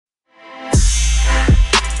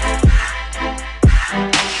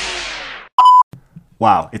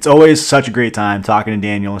wow, it's always such a great time talking to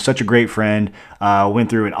Daniel. Such a great friend. Went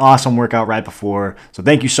through an awesome workout right before. So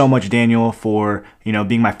thank you so much, Daniel, for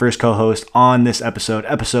being my first co-host on this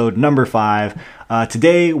episode number 5.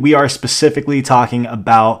 Today we are specifically talking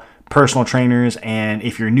about personal trainers, and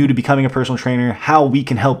if you're new to becoming a personal trainer, how we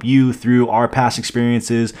can help you through our past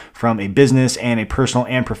experiences from a business and a personal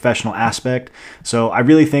and professional aspect. So I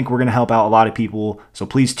really think we're going to help out a lot of people. So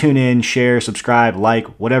please tune in, share, subscribe, like,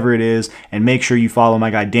 whatever it is, and make sure you follow my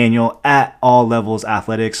guy Daniel at All Levels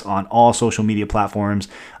Athletics on all social media platforms.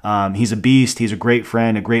 He's a beast. He's a great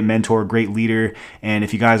friend, a great mentor, a great leader. And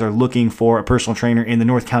if you guys are looking for a personal trainer in the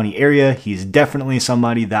North County area, he's definitely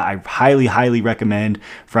somebody that I highly, highly recommend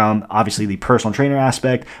from obviously the personal trainer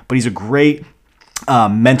aspect, but he's a great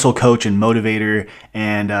mental coach and motivator.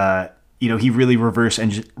 And, he really reverse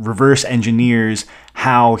engineers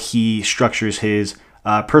how he structures his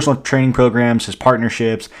personal training programs, his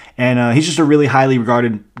partnerships, and he's just a really highly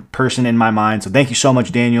regarded person in my mind. So thank you so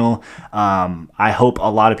much, Daniel. I hope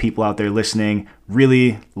a lot of people out there listening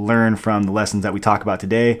really learn from the lessons that we talk about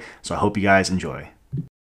today. So I hope you guys enjoy.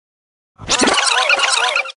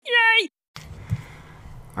 Yay!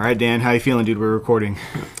 All right, Dan, how you feeling, dude? We're recording.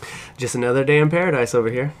 Just another day in paradise over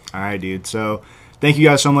here. All right, dude. So thank you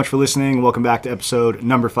guys so much for listening. Welcome back to episode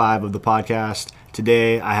number 5 of the podcast.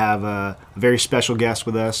 Today, I have a very special guest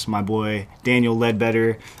with us, my boy, Daniel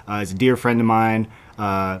Ledbetter. He's a dear friend of mine,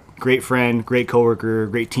 great friend, great coworker,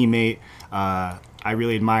 great teammate. I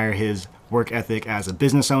really admire his work ethic as a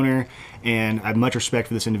business owner, and I have much respect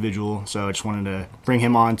for this individual. So I just wanted to bring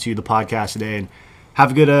him on to the podcast today and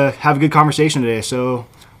have a good conversation today. So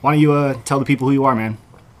why don't you tell the people who you are, man?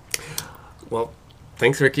 Well,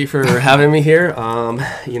 thanks, Ricky, for having me here.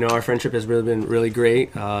 Our friendship has really been really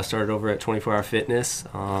great. Started over at 24 Hour Fitness,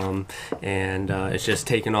 and it's just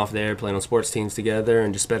taken off there, playing on sports teams together,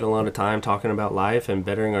 and just spent a lot of time talking about life and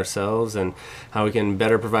bettering ourselves and how we can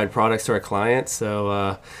better provide products to our clients.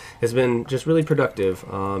 So it's been just really productive,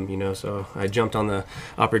 so I jumped on the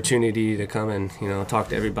opportunity to come and, talk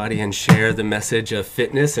to everybody and share the message of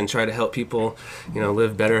fitness and try to help people,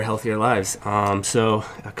 live better, healthier lives. So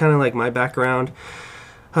kind of like my background.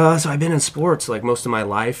 So I've been in sports like most of my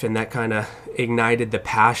life, and that kind of ignited the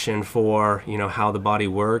passion for, how the body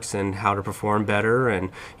works and how to perform better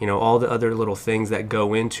and, all the other little things that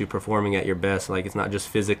go into performing at your best. Like, it's not just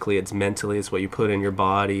physically, it's mentally, it's what you put in your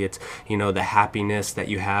body. It's, the happiness that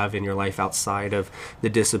you have in your life outside of the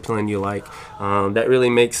discipline you like. That really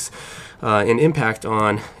makes an impact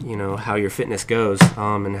on, how your fitness goes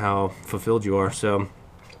and how fulfilled you are. So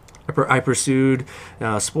I pursued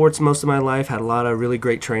sports most of my life, had a lot of really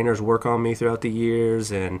great trainers work on me throughout the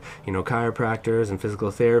years, and, chiropractors and physical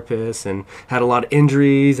therapists, and had a lot of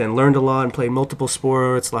injuries and learned a lot and played multiple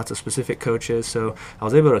sports, lots of specific coaches. So I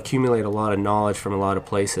was able to accumulate a lot of knowledge from a lot of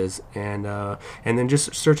places, and then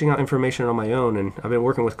just searching out information on my own. And I've been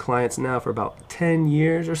working with clients now for about 10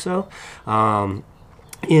 years or so.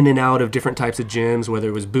 In and out of different types of gyms, whether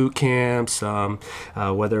it was boot camps,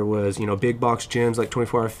 whether it was, big box gyms like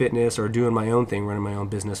 24 Hour Fitness, or doing my own thing, running my own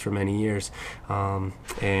business for many years. And,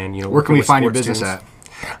 where can we find your business gyms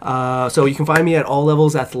at? So you can find me at All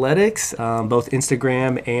Levels Athletics, both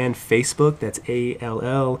Instagram and Facebook. That's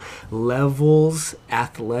ALL Levels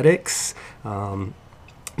Athletics. And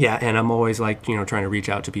I'm always trying to reach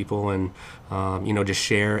out to people and, just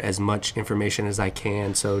share as much information as I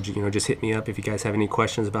can. So, just hit me up if you guys have any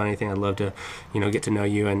questions about anything. I'd love to, get to know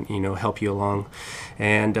you and, help you along.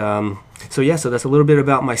 And so that's a little bit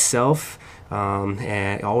about myself,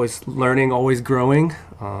 and always learning, always growing.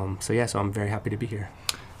 So I'm very happy to be here.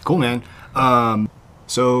 Cool, man.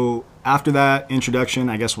 So after that introduction,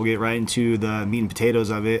 I guess we'll get right into the meat and potatoes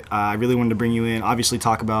of it. I really wanted to bring you in, obviously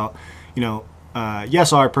talk about,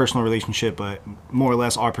 yes, our personal relationship, but more or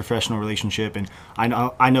less our professional relationship. And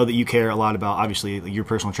I know that you care a lot about, obviously, your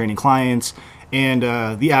personal training clients and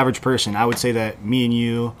the average person. I would say that me and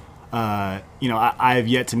you, I have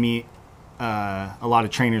yet to meet a lot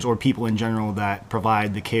of trainers or people in general that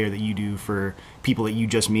provide the care that you do for people that you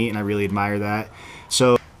just meet, and I really admire that.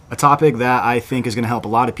 So a topic that I think is going to help a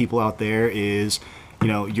lot of people out there is,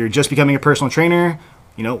 you're just becoming a personal trainer.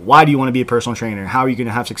 Why do you want to be a personal trainer? How are you going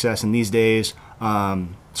to have success in these days?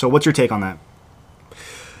 So what's your take on that?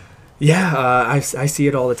 Yeah, I see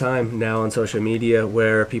it all the time now on social media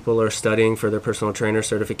where people are studying for their personal trainer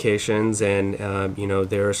certifications and,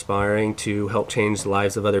 they're aspiring to help change the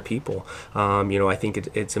lives of other people. I think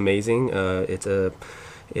it's amazing.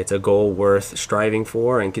 It's a goal worth striving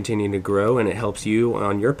for and continuing to grow, and it helps you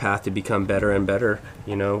on your path to become better and better,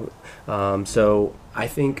 So I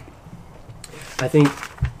think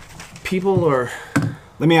people are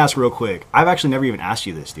Let me ask real quick. I've actually never even asked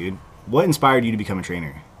you this, dude. What inspired you to become a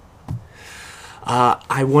trainer?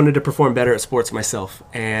 I wanted to perform better at sports myself,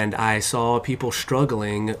 and I saw people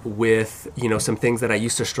struggling with, some things that I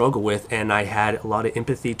used to struggle with, and I had a lot of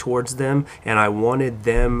empathy towards them, and I wanted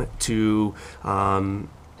them to,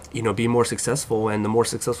 be more successful, and the more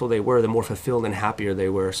successful they were, the more fulfilled and happier they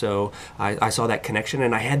were. So I saw that connection,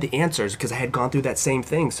 and I had the answers because I had gone through that same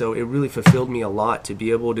thing. So it really fulfilled me a lot to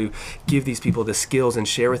be able to give these people the skills and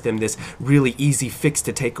share with them this really easy fix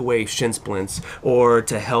to take away shin splints, or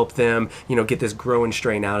to help them, get this growing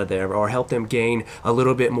strain out of there, or help them gain a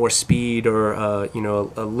little bit more speed, or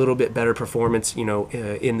a little bit better performance,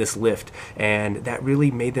 in this lift. And that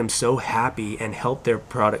really made them so happy and helped their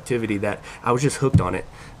productivity that I was just hooked on it.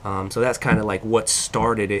 So that's kind of like what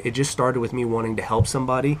started it. It just started with me wanting to help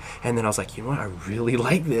somebody, and then I was like, you know what, I really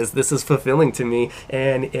like this. This is fulfilling to me,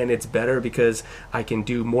 and it's better because I can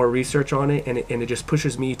do more research on it, and it just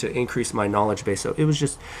pushes me to increase my knowledge base. So it was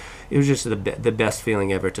just the best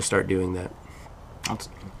feeling ever to start doing that. That's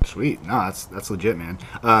sweet. No, that's legit, man.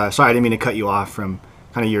 Sorry, I didn't mean to cut you off from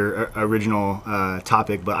kind of your original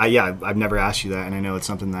topic, but I've never asked you that, and I know it's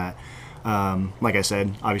something that, like I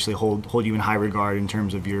said, obviously hold you in high regard in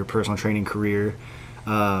terms of your personal training career.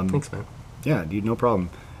 Thanks, man. Yeah, dude, no problem.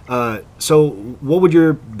 So what would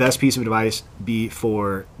your best piece of advice be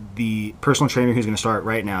for the personal trainer who's going to start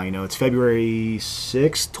right now? It's February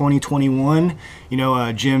 6th, 2021.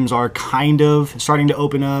 Gyms are kind of starting to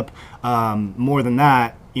open up. More than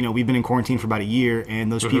that, we've been in quarantine for about a year,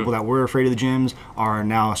 and those people that were afraid of the gyms are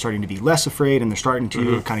now starting to be less afraid, and they're starting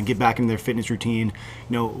to kind of get back into their fitness routine.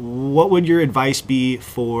 What would your advice be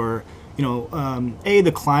for,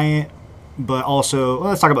 the client, but also,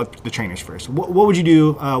 let's talk about the trainers first. What would you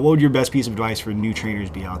do? What would your best piece of advice for new trainers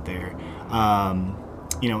be out there?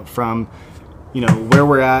 From where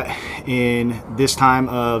we're at in this time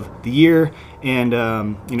of the year,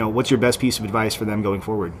 and what's your best piece of advice for them going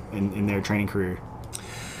forward in their training career?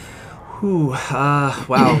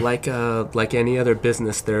 Wow. Like any other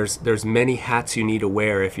business, there's many hats you need to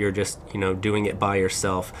wear if you're just, doing it by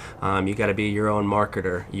yourself. You got to be your own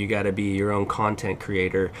marketer. You got to be your own content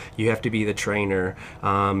creator. You have to be the trainer.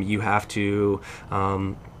 You have to,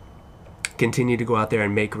 continue to go out there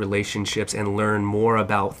and make relationships and learn more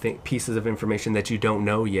about pieces of information that you don't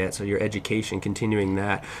know yet. So your education, continuing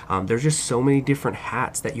that. There's just so many different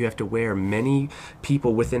hats that you have to wear. Many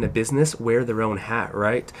people within a business wear their own hat,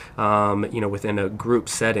 right? Within a group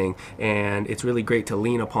setting. And it's really great to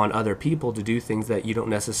lean upon other people to do things that you don't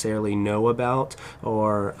necessarily know about,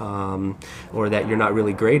 or that you're not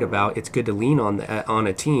really great about. It's good to lean on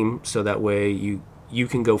a team, so that way you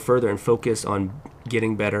can go further and focus on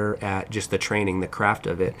getting better at just the training, the craft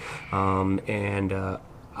of it.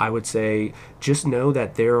 I would say just know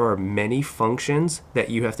that there are many functions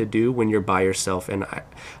that you have to do when you're by yourself. And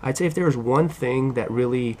I'd say if there's one thing that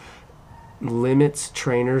really limits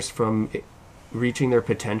trainers from reaching their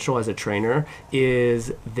potential as a trainer,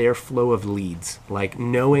 is their flow of leads. Like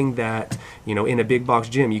knowing that, in a big box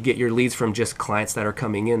gym, you get your leads from just clients that are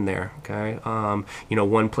coming in there. Okay.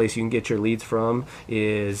 One place you can get your leads from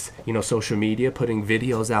is, social media, putting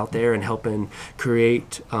videos out there and helping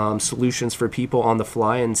create solutions for people on the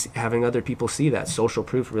fly, and having other people see that. Social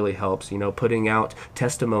proof really helps. Putting out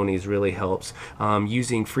testimonies really helps.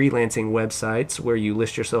 Using freelancing websites where you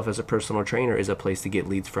list yourself as a personal trainer is a place to get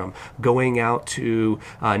leads from. Going out to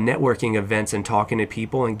networking events and talking to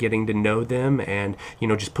people and getting to know them, and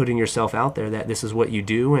just putting yourself out there that this is what you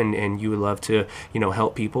do, and you would love to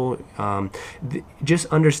help people. Just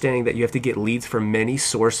understanding that you have to get leads from many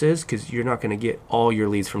sources, because you're not going to get all your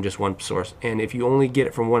leads from just one source, and if you only get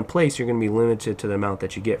it from one place, you're going to be limited to the amount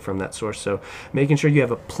that you get from that source. So making sure you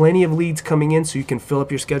have plenty of leads coming in so you can fill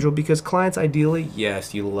up your schedule, because clients, ideally,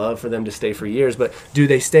 yes, you love for them to stay for years, but do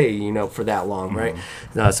they stay for that long, right?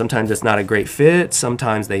 Sometimes it's not a great fit.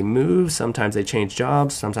 Sometimes they move. Sometimes they change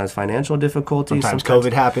jobs. Sometimes financial difficulties. Sometimes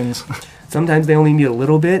COVID happens. Sometimes they only need a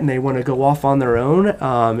little bit and they want to go off on their own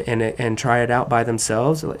and try it out by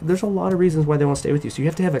themselves. There's a lot of reasons why they won't stay with you. So you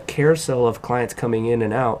have to have a carousel of clients coming in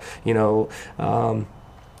and out,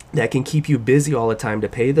 that can keep you busy all the time to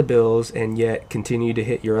pay the bills and yet continue to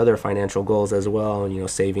hit your other financial goals as well,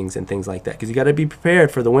 savings and things like that. Because you got to be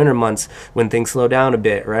prepared for the winter months when things slow down a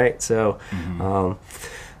bit, right? So,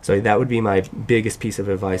 so that would be my biggest piece of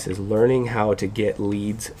advice, is learning how to get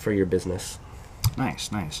leads for your business. Nice.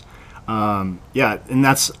 Yeah, and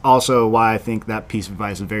that's also why I think that piece of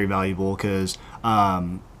advice is very valuable, because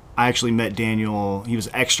I actually met Daniel. He was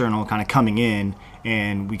external, kind of coming in,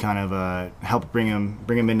 and we kind of helped bring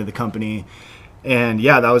him into the company. And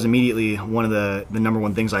yeah, that was immediately one of the number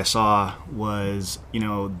one things I saw was,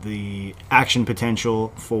 the action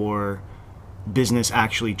potential for business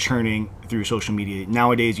actually churning through social media.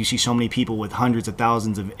 Nowadays, you see so many people with hundreds of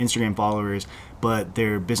thousands of Instagram followers, but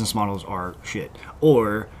their business models are shit.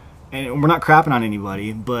 And we're not crapping on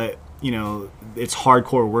anybody, but it's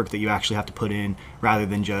hardcore work that you actually have to put in rather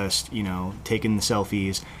than just, taking the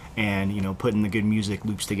selfies and, putting the good music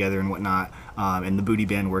loops together and whatnot, and the booty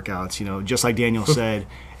band workouts. Just like Daniel said,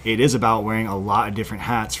 it is about wearing a lot of different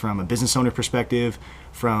hats from a business owner perspective,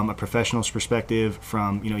 from a professional's perspective,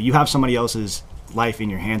 from, you have somebody else's life in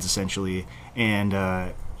your hands essentially. And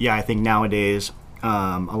I think nowadays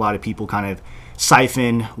a lot of people kind of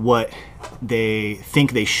siphon what they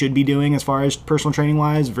think they should be doing as far as personal training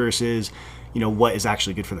wise versus, what is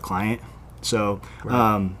actually good for the client. So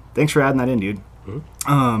thanks for adding that in, dude.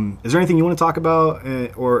 Mm-hmm. Is there anything you want to talk about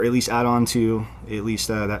or at least add on to at least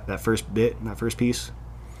that first bit, that first piece?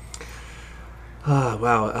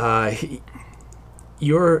 Wow.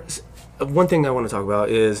 One thing I want to talk about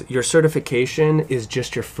is your certification is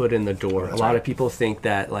just your foot in the door. A lot of people think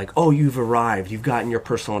that like, oh, you've arrived, you've gotten your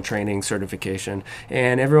personal training certification,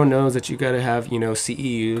 and everyone knows that you got to have,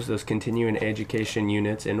 CEUs, those continuing education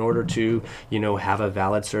units, in order to, have a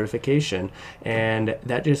valid certification. And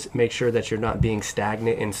that just makes sure that you're not being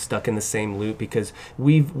stagnant and stuck in the same loop, because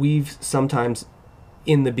we've sometimes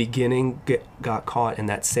in the beginning got caught in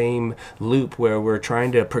that same loop where we're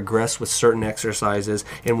trying to progress with certain exercises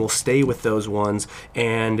and we'll stay with those ones,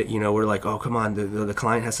 and we're like, oh, come on, the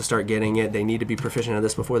client has to start getting it, they need to be proficient at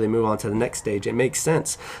this before they move on to the next stage. It makes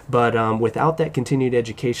sense, but without that continued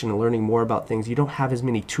education and learning more about things, you don't have as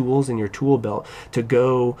many tools in your tool belt to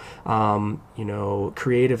go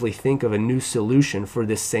creatively think of a new solution for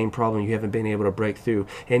this same problem you haven't been able to break through.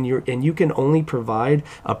 And you can only provide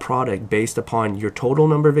a product based upon your total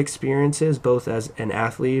number of experiences, both as an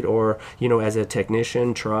athlete or as a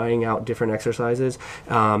technician trying out different exercises,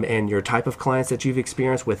 and your type of clients that you've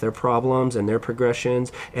experienced with their problems and their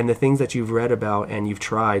progressions and the things that you've read about and you've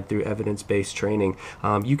tried through evidence-based training.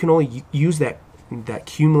 You can only use that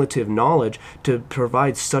cumulative knowledge to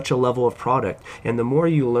provide such a level of product. And the more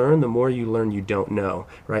you learn you don't know,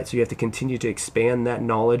 right? So you have to continue to expand that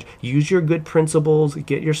knowledge, use your good principles,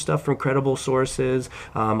 get your stuff from credible sources.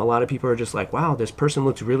 A lot of people are just like, wow, this person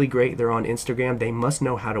looks really great, they're on Instagram, they must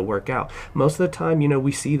know how to work out. Most of the time,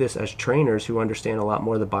 we see this as trainers who understand a lot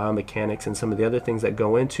more of the biomechanics and some of the other things that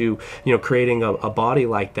go into, creating a body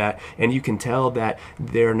like that, and you can tell that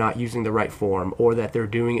they're not using the right form, or that they're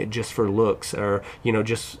doing it just for looks, or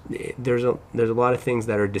there's a lot of things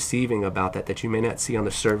that are deceiving about that you may not see on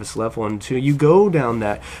the surface level until you go down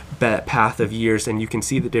that path of years, and you can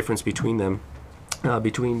see the difference between them.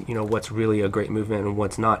 Between what's really a great movement and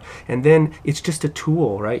what's not. And then it's just a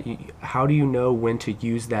tool, right? How do you know when to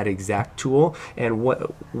use that exact tool, and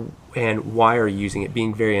why are you using it?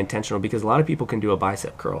 Being very intentional, because a lot of people can do a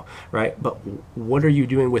bicep curl, right? But what are you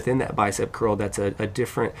doing within that bicep curl that's a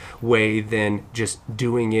different way than just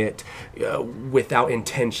doing it without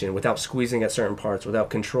intention, without squeezing at certain parts,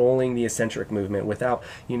 without controlling the eccentric movement, without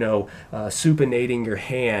supinating your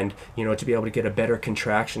hand to be able to get a better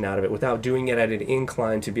contraction out of it, without doing it at an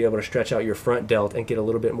incline to be able to stretch out your front delt and get a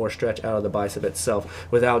little bit more stretch out of the bicep itself,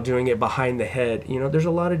 without doing it behind the head. There's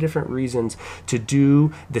a lot of different reasons to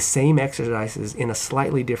do the same exercises in a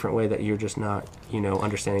slightly different way that you're just not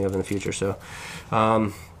understanding of in the future. So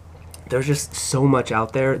there's just so much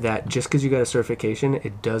out there that just because you got a certification,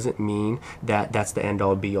 it doesn't mean that that's the end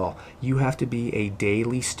all be all. You have to be a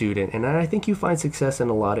daily student, and I think you find success in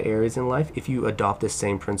a lot of areas in life if you adopt this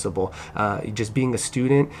same principle. Just being a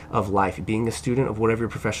student of life, being a student of whatever your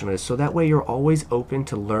profession is, so that way you're always open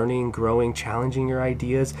to learning, growing, challenging your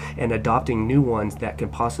ideas, and adopting new ones that can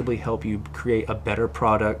possibly help you create a better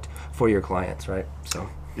product for your clients, right? So.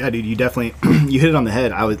 Yeah, dude, you definitely you hit it on the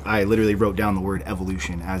head. I literally wrote down the word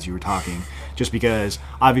evolution as you were talking, just because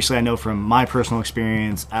obviously I know from my personal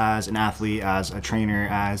experience as an athlete, as a trainer,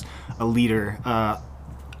 as a leader, I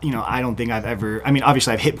don't think I've ever,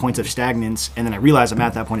 obviously I've hit points of stagnance, and then I realize I'm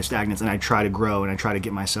at that point of stagnance, and I try to grow, and I try to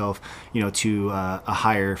get myself, to a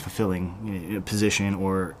higher fulfilling position,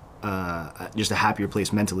 or just a happier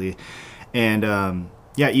place mentally. And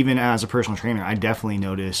even as a personal trainer, I definitely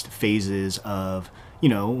noticed phases of,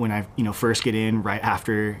 when I, first get in right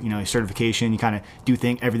after, certification, you kind of do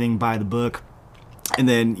everything by the book. And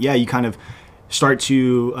then, you kind of start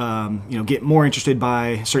to, get more interested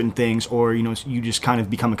by certain things, or, you just kind of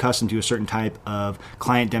become accustomed to a certain type of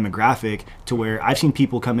client demographic, to where I've seen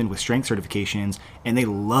people come in with strength certifications and they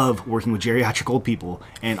love working with geriatric old people.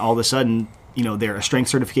 And all of a sudden, they're a strength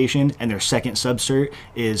certification, and their second sub-cert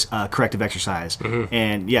is corrective exercise.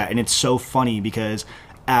 And and it's so funny because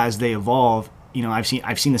as they evolve, I've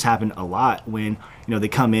seen this happen a lot when they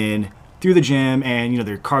come in through the gym and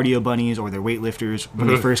they're cardio bunnies or they're weightlifters when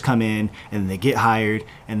they first come in, and then they get hired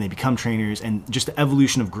and they become trainers, and just the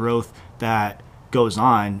evolution of growth that goes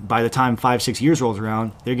on. By the time 5-6 years rolls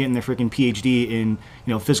around, they're getting their freaking PhD in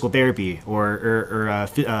physical therapy or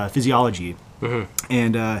physiology.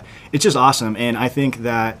 And it's just awesome. And I think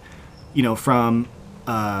that from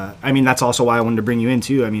that's also why I wanted to bring you in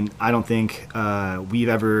too. I don't think we've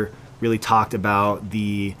ever really talked about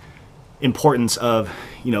the importance of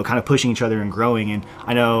kind of pushing each other and growing. And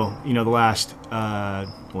I know the last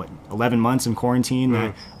 11 months in quarantine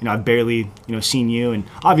that I've barely seen you, and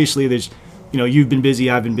obviously there's you've been busy,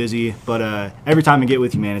 I've been busy, but every time I get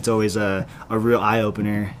with you, man, it's always a real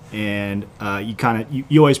eye-opener, and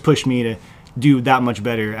you always push me to do that much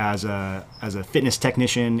better as a fitness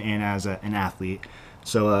technician and as an athlete.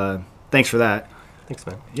 So thanks for that. Thanks,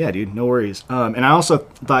 man. Yeah, dude, no worries. And I also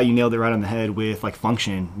thought you nailed it right on the head with like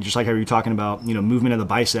function, just like how you were talking about movement of the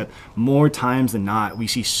bicep. More times than not, we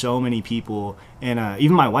see so many people, and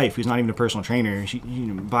even my wife, who's not even a personal trainer, she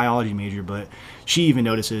biology major, but she even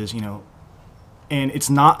notices and it's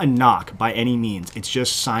not a knock by any means. It's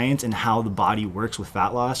just science and how the body works with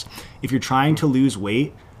fat loss. If you're trying to lose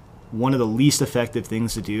weight, one of the least effective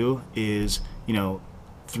things to do is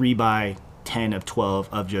 3 by 10 of 12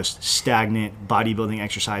 of just stagnant bodybuilding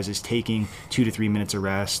exercises, taking 2 to 3 minutes of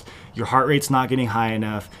rest. Your heart rate's not getting high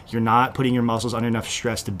enough. You're not putting your muscles under enough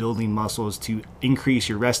stress to building muscles to increase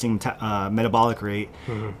your resting metabolic rate.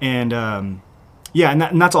 And and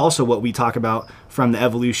that's also what we talk about from the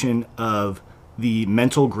evolution of the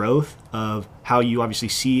mental growth of how you obviously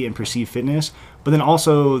see and perceive fitness, but then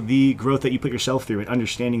also the growth that you put yourself through and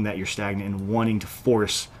understanding that you're stagnant and wanting to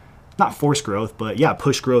not force growth, but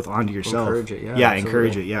push growth onto yourself. Encourage it,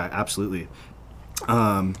 encourage it, absolutely.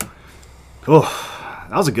 That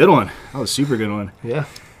was a good one. That was a super good one. Yeah.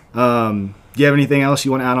 Do you have anything else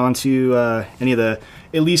you want to add on to any of at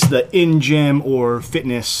least the in-gym or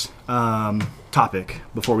fitness topic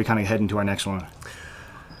before we kind of head into our next one?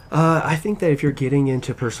 I think that if you're getting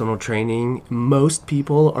into personal training, most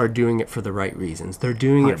people are doing it for the right reasons. They're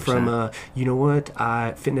doing 100%. It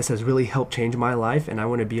from, fitness has really helped change my life, and I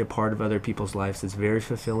want to be a part of other people's lives. It's very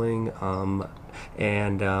fulfilling,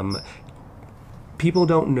 and people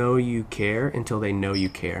don't know you care until they know you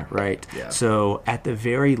care, right? Yeah. So at the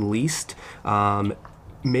very least,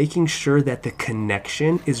 making sure that the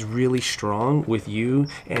connection is really strong with you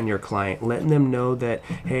and your client, letting them know that,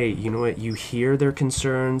 hey, you hear their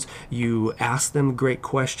concerns, you ask them great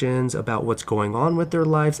questions about what's going on with their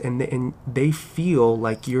lives, and they feel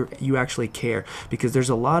like you actually care. Because there's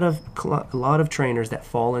a lot of trainers that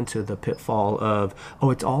fall into the pitfall of,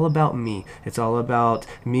 it's all about me. It's all about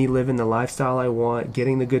me living the lifestyle I want,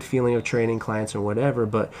 getting the good feeling of training clients or whatever.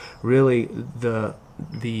 But really, the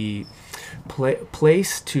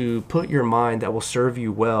place to put your mind that will serve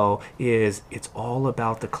you well is it's all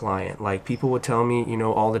about the client. Like people would tell me,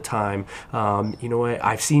 all the time,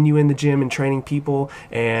 I've seen you in the gym and training people,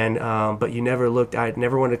 and but you never looked. I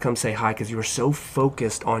never wanted to come say hi because you were so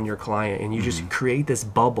focused on your client, and you just create this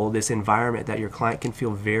bubble, this environment that your client can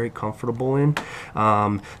feel very comfortable in,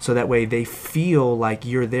 so that way they feel like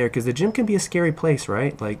you're there. Because the gym can be a scary place,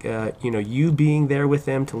 right? Like you being there with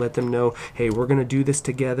them to let them know, hey, we're going to do this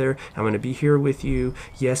together. I'm going to be here with you.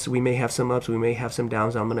 Yes, we may have some ups, we may have some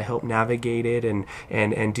downs. I'm going to help navigate it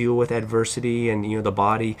and deal with adversity, and the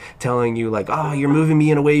body telling you like, oh, you're moving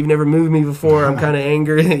me in a way you've never moved me before. I'm kind of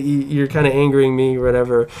angry. You're kind of angering me,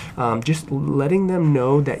 whatever. Just letting them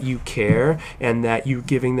know that you care and that you're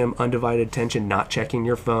giving them undivided attention, not checking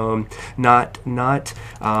your phone, not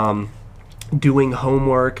doing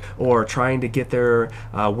homework or trying to get their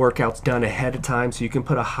workouts done ahead of time, so you can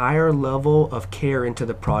put a higher level of care into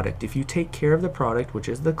the product. If you take care of the product, which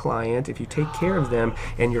is the client, if you take care of them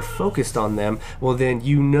and you're focused on them, well then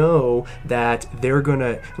that they're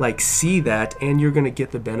gonna see that and you're gonna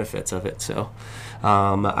get the benefits of it. So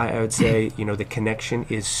I would say the connection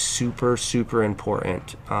is super, super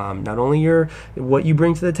important. Not only what you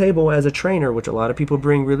bring to the table as a trainer, which a lot of people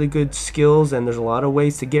bring really good skills, and there's a lot of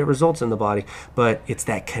ways to get results in the body, but it's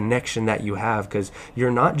that connection that you have, because you're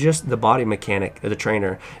not just the body mechanic, the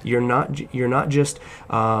trainer. You're not just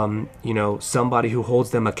somebody who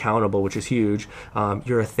holds them accountable, which is huge.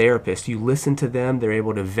 You're a therapist. You listen to them. They're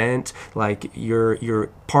able to vent. Like you're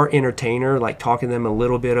part entertainer, like talking to them a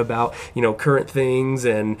little bit about current things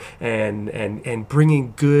and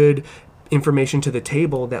bringing good information to the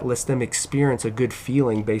table that lets them experience a good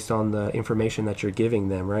feeling based on the information that you're giving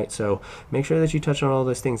them, right? So make sure that you touch on all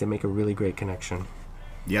those things and make a really great connection.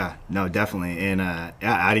 Yeah, no, definitely. And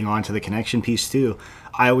adding on to the connection piece too,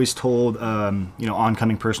 I always told,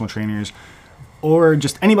 oncoming personal trainers or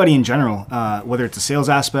just anybody in general, whether it's a sales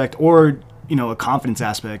aspect or, a confidence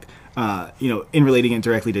aspect, in relating it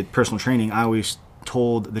directly to personal training, I always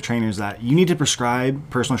told the trainers that you need to prescribe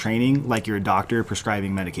personal training like you're a doctor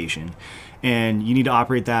prescribing medication. And you need to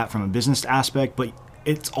operate that from a business aspect, but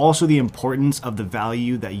it's also the importance of the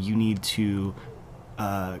value that you need to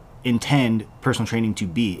intend personal training to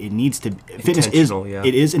be. It needs to, fitness is,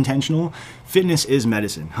 it is intentional. Fitness is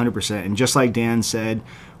medicine, 100%. And just like Dan said,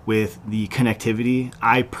 with the connectivity,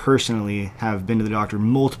 I personally have been to the doctor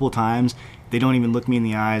multiple times. They don't even look me in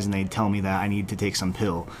the eyes and they tell me that I need to take some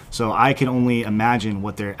pill. So I can only imagine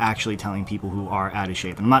what they're actually telling people who are out of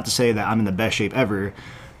shape. And I'm not to say that I'm in the best shape ever,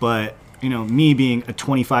 but me being a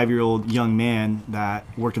 25-year-old young man that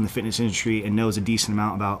worked in the fitness industry and knows a decent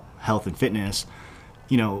amount about health and fitness,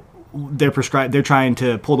 they're trying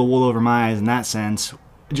to pull the wool over my eyes in that sense.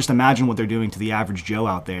 Just imagine what they're doing to the average Joe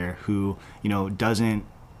out there who, doesn't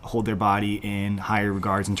hold their body in higher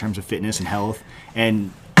regards in terms of fitness and health.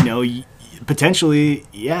 And, potentially,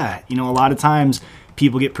 a lot of times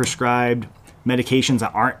people get prescribed medications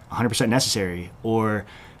that aren't 100% necessary or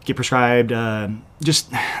get prescribed,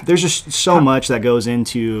 there's just so much that goes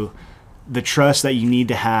into the trust that you need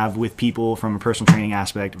to have with people from a personal training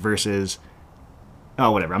aspect versus,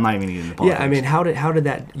 whatever. I'm not even getting into politics. Yeah, I mean, how did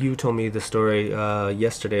that, you told me the story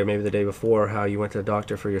yesterday or maybe the day before, how you went to the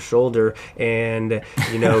doctor for your shoulder and,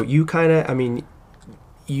 you kind of,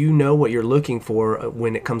 what you're looking for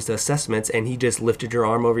when it comes to assessments, and he just lifted your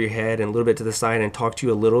arm over your head and a little bit to the side and talked to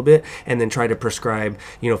you a little bit and then tried to prescribe,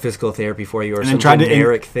 physical therapy for you or some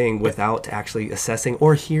generic thing without actually assessing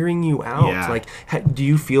or hearing you out. Yeah. Like, do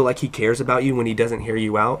you feel like he cares about you when he doesn't hear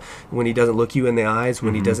you out, when he doesn't look you in the eyes,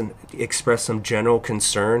 when he doesn't express some general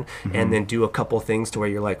concern and then do a couple things to where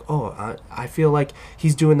you're like, I feel like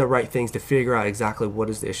he's doing the right things to figure out exactly what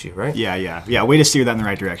is the issue, right? Yeah. Way to steer that in the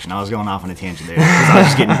right direction. I was going off on a tangent there.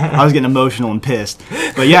 I was getting emotional and pissed,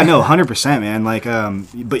 but 100%, man. Like,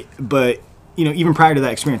 but even prior to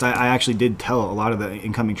that experience, I actually did tell a lot of the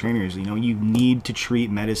incoming trainers, you need to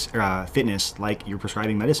treat fitness like you're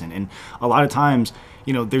prescribing medicine. And a lot of times,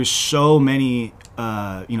 there's so many,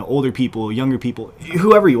 older people, younger people,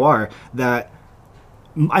 whoever you are, that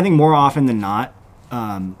I think more often than not,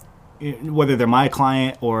 whether they're my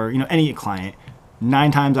client or, any client,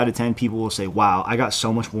 9 times out of 10 people will say, wow, I got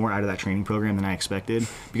so much more out of that training program than I expected.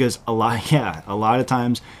 Because a lot of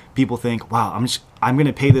times people think, wow, I'm going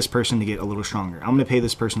to pay this person to get a little stronger. I'm going to pay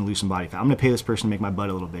this person to lose some body fat. I'm going to pay this person to make my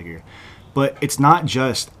butt a little bigger. But it's not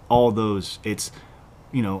just all those. It's,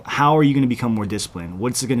 how are you going to become more disciplined?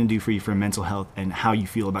 What's it going to do for you for mental health and how you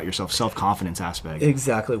feel about yourself, self-confidence aspect?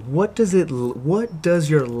 Exactly. What does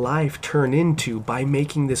your life turn into by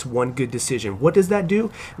making this one good decision? What does that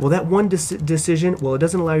do? Well, that one decision, it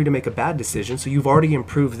doesn't allow you to make a bad decision, so you've already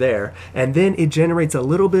improved there. And then it generates a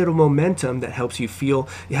little bit of momentum that helps you feel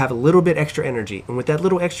you have a little bit extra energy. And with that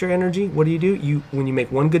little extra energy, what do? When you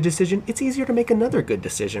make one good decision, it's easier to make another good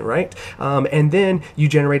decision, right? And then you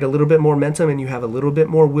generate a little bit more momentum and you have a little bit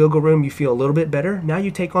more wiggle room, you feel a little bit better. Now you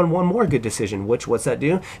take on one more good decision. What's that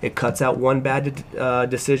do? It cuts out one bad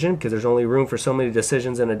decision because there's only room for so many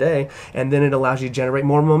decisions in a day, and then it allows you to generate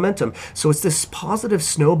more momentum. So it's this positive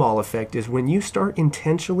snowball effect. Is when you start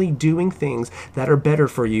intentionally doing things that are better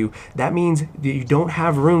for you, that means that you don't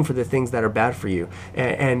have room for the things that are bad for you,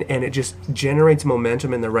 and it just generates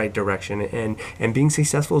momentum in the right direction. And being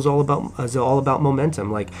successful is all about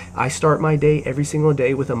momentum. Like, I start my day every single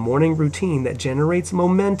day with a morning routine that generates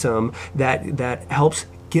momentum that helps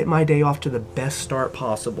get my day off to the best start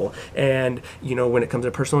possible. And when it comes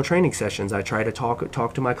to personal training sessions, I try to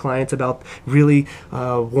talk to my clients about really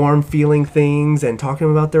warm feeling things and talking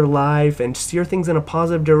about their life and steer things in a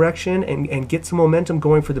positive direction and get some momentum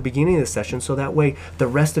going for the beginning of the session, so that way the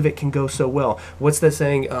rest of it can go so well. What's that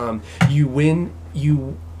saying? If you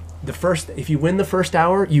win the first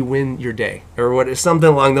hour, you win your day, or something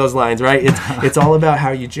along those lines, right? It's all about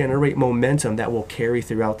how you generate momentum that will carry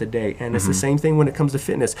throughout the day. And it's the same thing when it comes to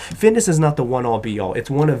fitness. Fitness is not the one all be all.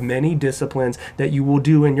 It's one of many disciplines that you will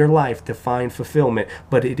do in your life to find fulfillment.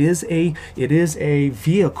 But it is a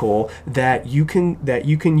vehicle that you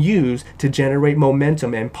can use to generate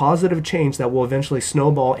momentum and positive change that will eventually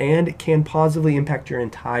snowball and can positively impact your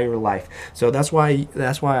entire life. So that's why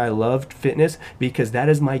I loved fitness, because that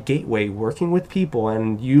is my gateway, working with people,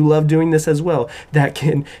 and you love doing this as well, that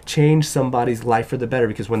can change somebody's life for the better,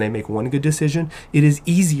 because when they make one good decision, it is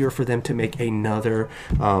easier for them to make another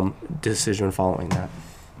decision following that.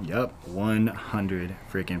 Yep, 100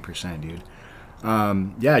 freaking percent, dude.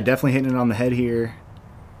 Yeah, definitely hitting it on the head here.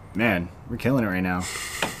 Man, we're killing it right now.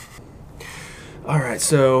 All right,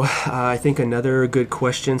 so I think another good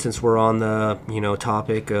question, since we're on the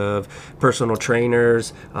topic of personal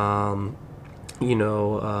trainers, growing,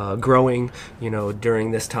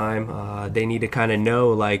 during this time, they need to kind of know,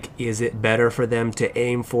 like, is it better for them to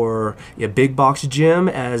aim for a big box gym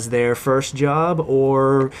as their first job,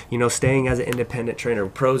 or, staying as an independent trainer?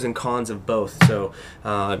 Pros and cons of both. So,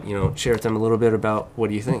 share with them a little bit about what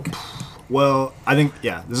do you think? Well, I think,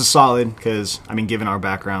 yeah, this is solid because, given our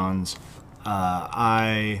backgrounds,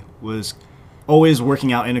 I was always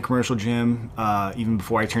working out in a commercial gym even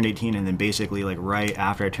before I turned 18, and then basically like right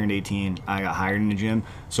after I turned 18 I got hired in the gym.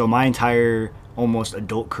 So my entire almost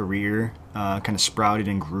adult career kind of sprouted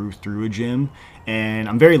and grew through a gym, and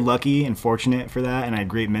I'm very lucky and fortunate for that, and I had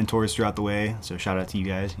great mentors throughout the way, so shout out to you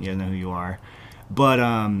guys know who you are. But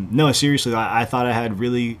no, seriously, I thought I had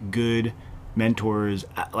really good mentors,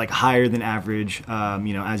 like higher than average.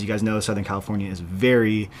 As you guys know, Southern California is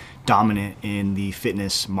very dominant in the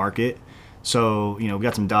fitness market. So, we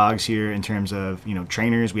got some dogs here in terms of,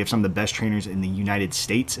 trainers. We have some of the best trainers in the United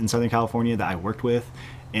States in Southern California that I worked with.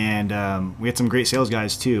 And we had some great sales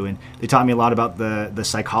guys too. And they taught me a lot about the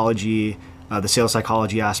psychology, the sales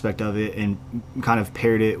psychology aspect of it, and kind of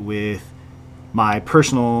paired it with my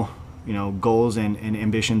personal, goals and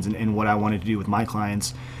ambitions and what I wanted to do with my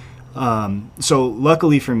clients. So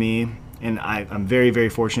luckily for me, and I'm very, very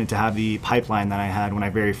fortunate to have the pipeline that I had when I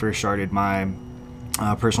very first started my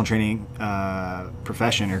personal training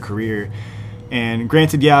profession or career. And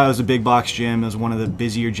granted, yeah, it was a big box gym. It was one of the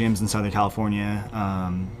busier gyms in Southern California.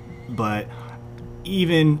 But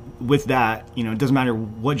even with that, it doesn't matter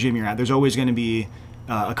what gym you're at. There's always going to be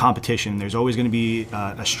a competition. There's always going to be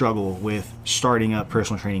a struggle with starting up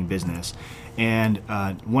personal training business. And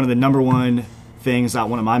one of the number one things that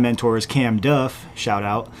one of my mentors, Cam Duff, shout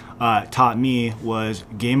out, taught me was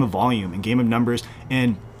game of volume and game of numbers.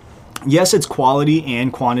 And yes, it's quality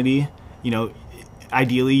and quantity.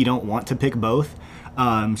 Ideally, you don't want to pick both.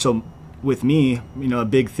 So with me, a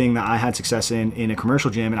big thing that I had success in a commercial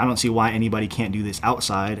gym, and I don't see why anybody can't do this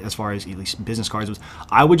outside as far as at least business cards, was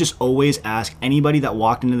I would just always ask anybody that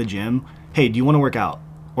walked into the gym, hey, do you want to work out?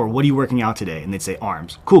 Or what are you working out today? And they'd say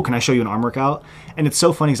arms. Cool, can I show you an arm workout? And it's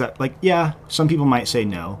so funny is that, like, yeah, some people might say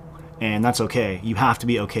no, and that's okay. You have to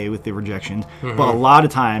be okay with the rejection. Mm-hmm. But a lot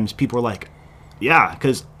of times people are like, yeah,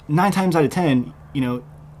 because 9 times out of 10,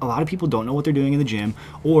 a lot of people don't know what they're doing in the gym,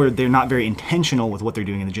 or they're not very intentional with what they're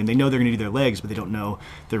doing in the gym. They know they're going to do their legs, but they don't know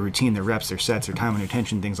their routine, their reps, their sets, their time under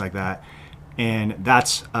tension, things like that. And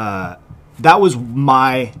that was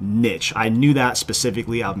my niche. I knew that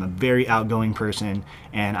specifically. I'm a very outgoing person,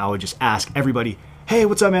 and I would just ask everybody, hey,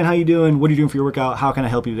 what's up, man? How you doing? What are you doing for your workout? How can I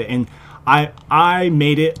help you today? And I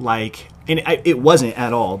made it like, and it wasn't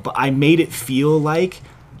at all, but I made it feel like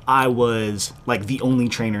I was like the only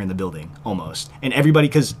trainer in the building almost. And everybody,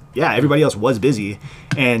 because yeah, everybody else was busy.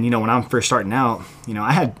 And when I'm first starting out,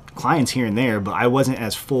 I had clients here and there, but I wasn't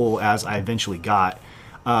as full as I eventually got,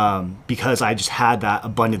 because I just had that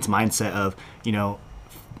abundance mindset of,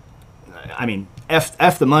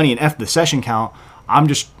 F the money and F the session count. I'm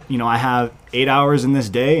just, I have 8 hours in this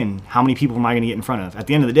day, and how many people am I going to get in front of? At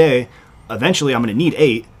the end of the day, eventually I'm going to need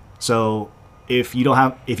 8. So if you don't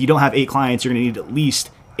have 8 clients, you're going to need at least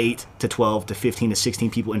 8 to 12 to 15 to 16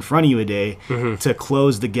 people in front of you a day, mm-hmm. to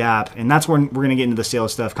close the gap. And that's when we're going to get into the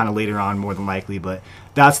sales stuff kind of later on, more than likely. But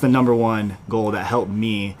that's the number one goal that helped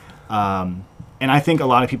me. And I think a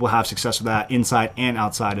lot of people have success with that inside and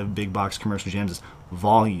outside of big box commercial gyms, is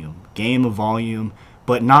volume, game of volume,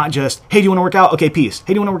 but not just, hey, do you want to work out? Okay, peace. Hey,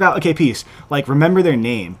 do you want to work out? Okay, peace. Like, remember their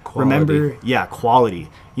name. Quality. Quality.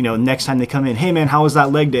 Next time they come in, hey, man, how was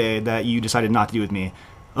that leg day that you decided not to do with me?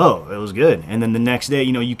 Oh, it was good. And then the next day,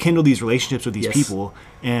 you kindle these relationships with these yes. people,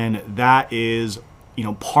 and that is,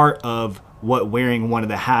 part of what wearing one of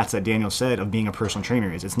the hats that Daniel said of being a personal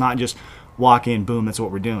trainer is. It's not just walk in, boom, that's what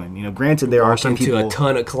we're doing. Granted, there are some people to a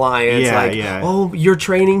ton of clients, oh, you're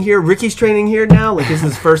training here, Ricky's training here now, like this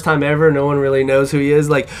is his first time ever, no one really knows who he is,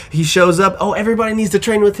 like he shows up, oh, everybody needs to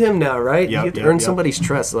train with him now, right? You have to earn somebody's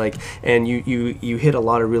trust, like, and you hit a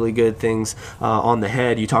lot of really good things on the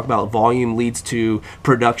head. You talk about volume leads to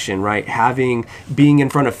production, right? Being in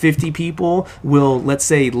front of 50 people will, let's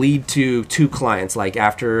say, lead to 2 clients, like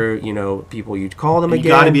after people, you call them again. You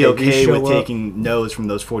got to be okay with taking no's from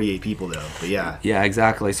those 48 people, though. But yeah. Yeah,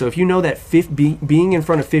 exactly. So if you know that being in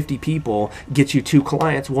front of 50 people gets you 2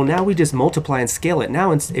 clients, well, now we just multiply and scale it.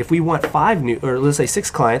 Now, if we want 5 new, or let's say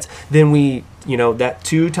 6 clients, then we, that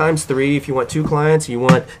 2 times 3, if you want 2 clients, you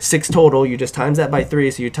want 6 total, you just times that by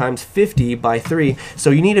 3, so you times 50 by 3.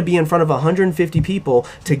 So you need to be in front of 150 people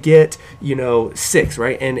to get, 6,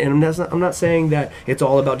 right? And I'm not saying that it's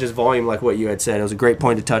all about just volume like what you had said. It was a great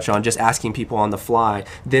point to touch on, just asking people on the fly.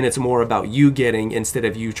 Then it's more about you getting, instead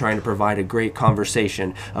of you trying to provide a great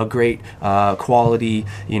conversation, a great quality,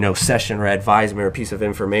 session or advisement or piece of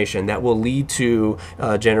information that will lead to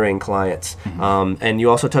generating clients. And you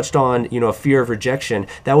also touched on, a fear of rejection.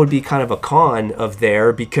 That would be kind of a con of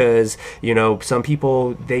there, because, some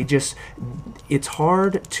people, it's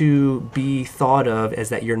hard to be thought of as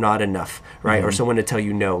that you're not enough, right? Or someone to tell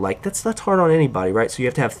you no. Like, that's hard on anybody, right? So you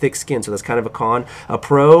have to have thick skin. So that's kind of a con. A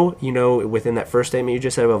pro, within that first statement you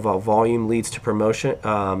just said about volume leads to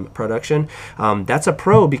production, that's a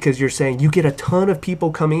pro, because you're saying you get a ton of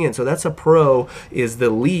people coming in. So that's a pro, is the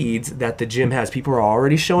leads that the gym has. People are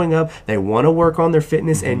already showing up. They want to work on their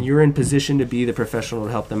fitness, and you're in position to be the professional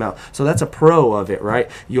to help them out. So that's a pro of it, right?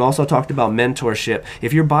 You also talked about mentorship.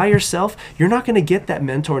 If you're by yourself, you're not going to get that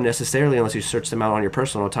mentor necessarily unless you search them out on your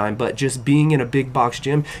personal time. But just being in a big box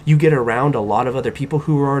gym, you get around a lot of other people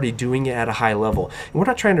who are already doing it at a high level. And we're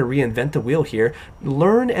not trying to reinvent the wheel here.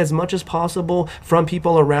 Learn as much as possible from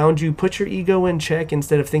people around you. Put your ego in check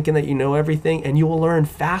instead of thinking that you know everything, and you will learn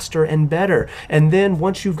faster and better. And then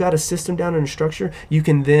once you've got a system down and a structure, you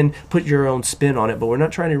can then put your own spin on it. But we're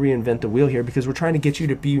not trying to reinvent the wheel here, because we're trying to get you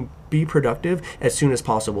to be productive as soon as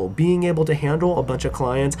possible. Being able to handle a bunch of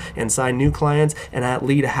clients and sign new clients and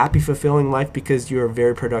lead a happy, fulfilling life because you're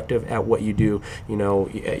very productive at what you do,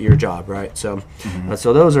 at your job, right? So,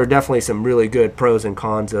 so those are definitely some really good pros and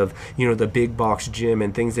cons of, the big box gym,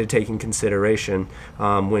 and things to take in consideration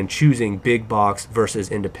when choosing big box versus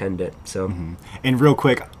independent. So, and real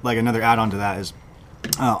quick, like another add-on to that is,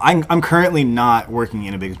 I'm currently not working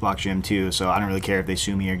in a big box gym too, so I don't really care if they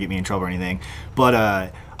sue me or get me in trouble or anything.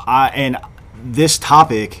 But and this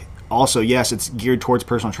topic also, yes, it's geared towards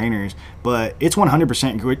personal trainers, but it's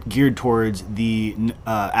 100% geared towards the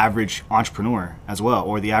average entrepreneur as well,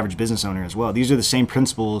 or the average business owner as well. These are the same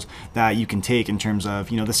principles that you can take in terms of,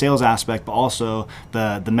 the sales aspect, but also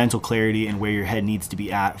the mental clarity and where your head needs to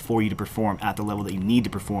be at for you to perform at the level that you need to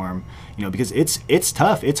perform, because it's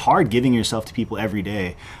tough. It's hard giving yourself to people every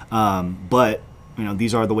day. But,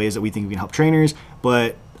 these are the ways that we think we can help trainers.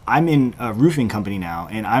 But I'm in a roofing company now,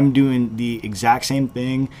 and I'm doing the exact same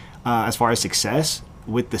thing as far as success,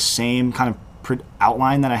 with the same kind of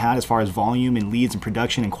outline that I had as far as volume and leads and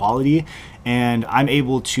production and quality. And I'm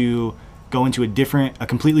able to go into a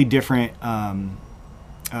completely different,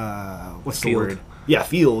 what's the word? Yeah,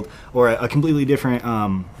 field, or a completely different,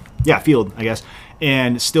 field, I guess,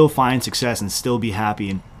 and still find success and still be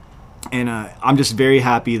happy. And I'm just very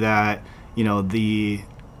happy that, the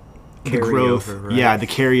growth, right? The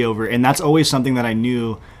carryover. And that's always something that I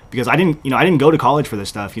knew, because I didn't go to college for this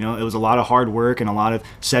stuff. It was a lot of hard work and a lot of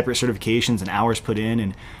separate certifications and hours put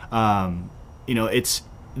in. And,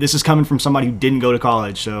 this is coming from somebody who didn't go to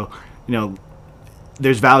college. So,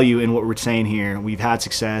 there's value in what we're saying here. We've had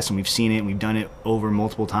success, and we've seen it, and we've done it over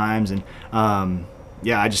multiple times. And,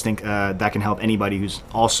 I just think that can help anybody who's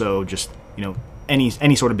also just,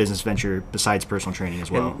 any sort of business venture besides personal training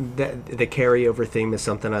as well. And the carryover theme is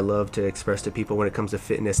something I love to express to people when it comes to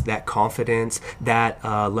fitness. That confidence, that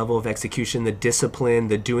level of execution, the discipline,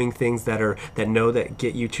 the doing things that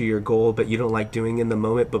get you to your goal, but you don't like doing in the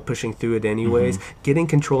moment, but pushing through it anyways. Getting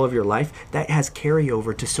control of your life, that has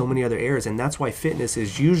carryover to so many other areas, and that's why fitness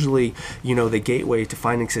is usually, the gateway to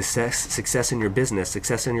finding success in your business,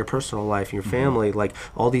 success in your personal life, your family, like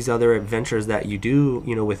all these other adventures that you do,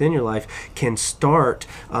 within your life can start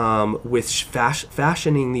with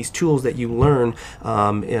fashioning these tools that you learn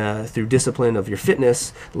through discipline of your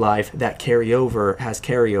fitness life that has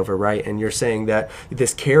carryover, right? And you're saying that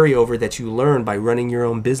this carryover that you learn by running your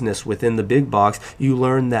own business within the big box, you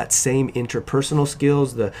learn that same interpersonal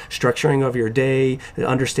skills, the structuring of your day,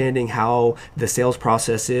 understanding how the sales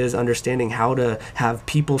process is, understanding how to have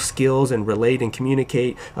people skills and relate and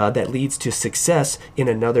communicate, that leads to success in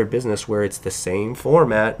another business where it's the same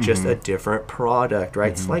format, just a different product,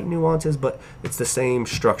 right? Slight nuances, but it's the same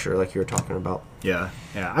structure like you were talking about. Yeah.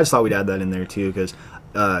 I just thought we'd add that in there too, because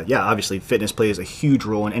obviously fitness plays a huge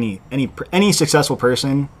role in any successful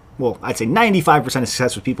person. Well, I'd say 95% of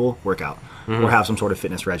successful people work out or have some sort of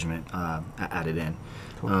fitness regimen added in.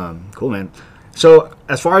 Cool, man. So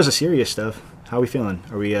as far as the serious stuff, How are we feeling?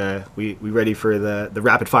 Are we ready for the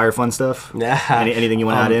rapid fire fun stuff? Yeah. Anything you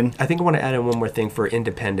want to add in? I think I want to add in one more thing for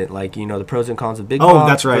independent, like the pros and cons of big Oh, box.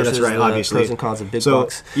 that's right. Versus That's right. Obviously, pros and cons of big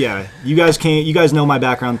box. Yeah, you guys know my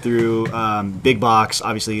background through big box.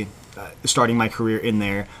 Obviously, starting my career in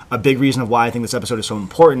there. A big reason of why I think this episode is so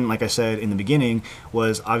important, like I said in the beginning,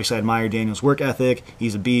 was obviously I admire Daniel's work ethic.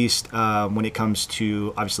 He's a beast when it comes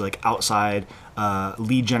to obviously like outside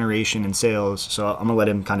lead generation and sales. So I'm gonna let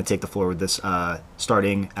him kind of take the floor with this,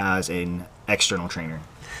 starting as an external trainer.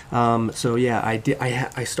 So yeah,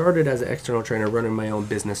 I started as an external trainer running my own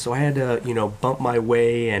business. So I had to, bump my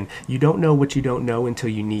way, and you don't know what you don't know until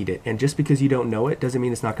you need it. And just because you don't know it doesn't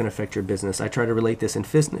mean it's not going to affect your business. I try to relate this in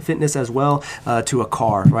fitness as well to a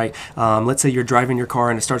car, right? Let's say you're driving your car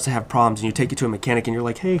and it starts to have problems, and you take it to a mechanic and you're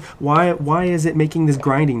like, hey, why is it making this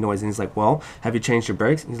grinding noise? And he's like, well, have you changed your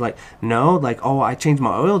brakes? And he's like, no. Like, oh, I changed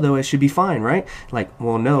my oil though, it should be fine, right? Like,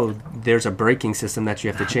 well, no, there's a braking system that you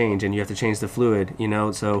have to change, and you have to change the fluid,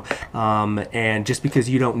 so and just because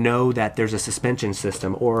you don't know that there's a suspension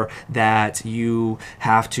system or that you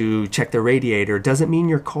have to check the radiator doesn't mean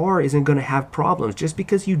your car isn't going to have problems. Just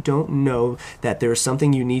because you don't know that there's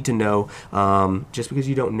something you need to know, just because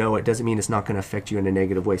you don't know it doesn't mean it's not going to affect you in a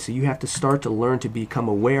negative way. So you have to start to learn to become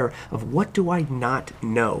aware of what do I not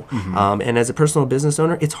know. And as a personal business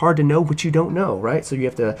owner, it's hard to know what you don't know, right? So you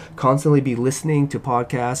have to constantly be listening to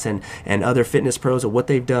podcasts and other fitness pros of what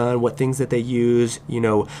they've done, what things that they use,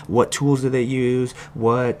 what tools do they use,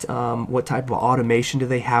 what type of automation do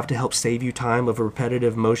they have to help save you time of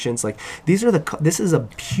repetitive motions. Like this is a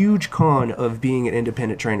huge con of being an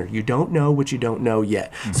independent trainer. You don't know what you don't know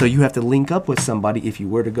yet. So you have to link up with somebody if you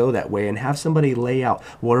were to go that way and have somebody lay out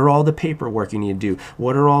what are all the paperwork you need to do,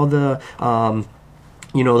 what are all the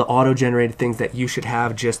the auto-generated things that you should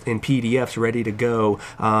have just in PDFs ready to go.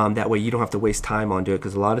 That way you don't have to waste time on it,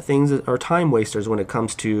 because a lot of things are time wasters when it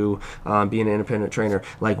comes to being an independent trainer.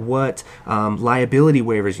 Like what liability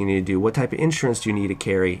waivers you need to do, what type of insurance do you need to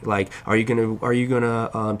carry. Like, are you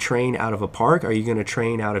gonna train out of a park? Are you gonna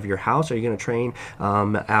train out of your house? Are you gonna train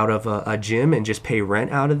out of a gym and just pay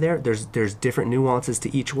rent out of there? There's different nuances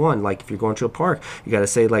to each one. Like if you're going to a park, you got to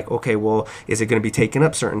say like, okay, well, is it going to be taken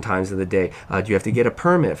up certain times of the day? Do you have to get a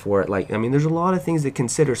permit for it? There's a lot of things to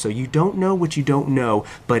consider. So you don't know what you don't know,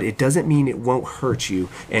 but it doesn't mean it won't hurt you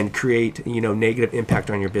and create negative impact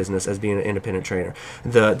on your business as being an independent trainer.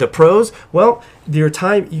 The pros, well, your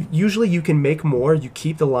time, usually you can make more. You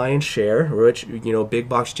keep the lion's share, which big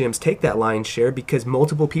box gyms take that lion's share because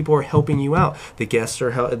multiple people are helping you out. The guest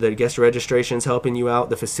registration is helping you out.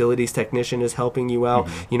 The facilities technician is helping you out.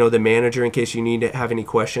 The manager, in case you need to have any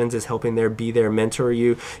questions, is helping be there, mentor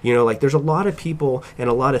you. There's a lot of people and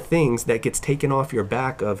a lot of things that gets taken off your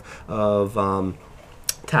back of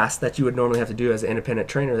tasks that you would normally have to do as an independent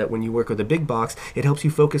trainer, that when you work with a big box, it helps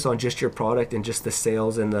you focus on just your product and just the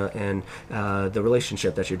sales and the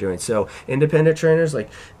relationship that you're doing. So independent trainers,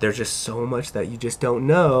 there's just so much that you just don't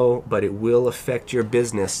know, but it will affect your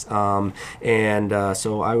business. So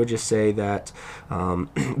I would just say that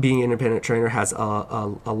being an independent trainer has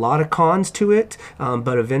a lot of cons to it,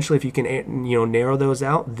 but eventually if you can narrow those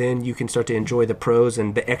out, then you can start to enjoy the pros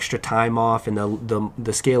and the extra time off and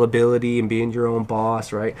the scalability and being your own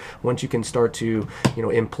boss, right? Once you can start to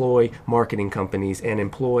employ marketing companies and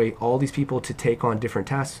employ all these people to take on different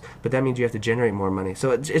tasks, but that means you have to generate more money.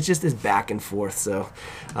 So it's just this back and forth. So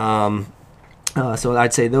so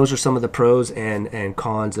I'd say those are some of the pros and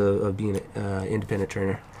cons of being an independent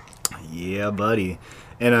trainer. Yeah, buddy.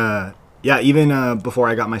 And even before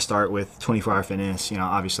I got my start with 24-hour fitness,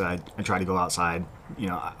 obviously I tried to go outside.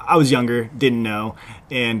 I was younger, didn't know,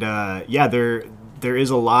 and there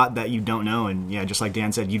is a lot that you don't know, and just like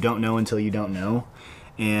Dan said, you don't know until you don't know.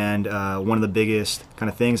 And one of the biggest kind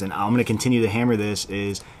of things, and I'm going to continue to hammer this,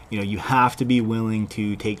 is you have to be willing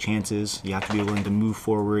to take chances. You have to be willing to move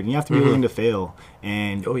forward, and you have to be willing to fail.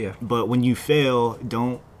 And but when you fail,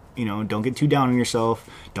 don't get too down on yourself.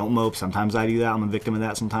 Don't mope. Sometimes I do that. I'm a victim of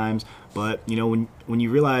that sometimes. But when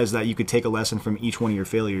you realize that you could take a lesson from each one of your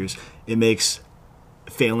failures, it makes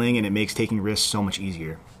failing and it makes taking risks so much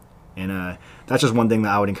easier. And that's just one thing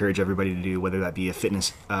that I would encourage everybody to do, whether that be a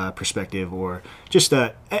fitness perspective or just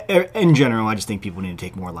in general. I just think people need to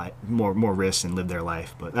take more risks and live their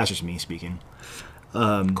life. But that's just me speaking.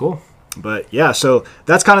 Cool. But so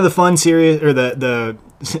that's kind of the fun, serious, or the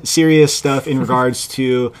serious stuff in regards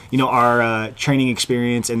to our training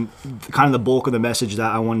experience and kind of the bulk of the message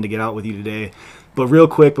that I wanted to get out with you today. But real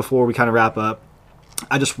quick before we kind of wrap up,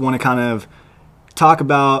 I just want to kind of talk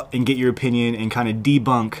about and get your opinion and kind of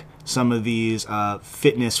debunk some of these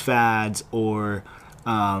fitness fads or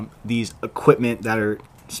these equipment that are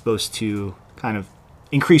supposed to kind of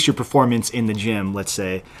increase your performance in the gym, let's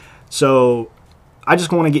say. So I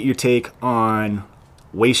just want to get your take on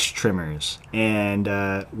waist trimmers, and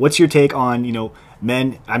what's your take on,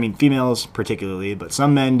 men, I mean females particularly, but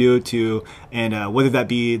some men do it too, and whether that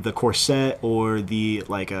be the corset or the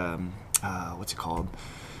what's it called,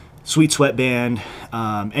 sweet sweatband,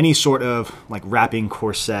 any sort of like wrapping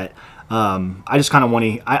corset. I just kind of want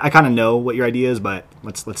to, I kind of know what your idea is, but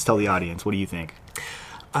let's tell the audience. What do you think?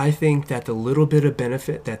 I think that the little bit of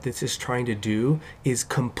benefit that this is trying to do is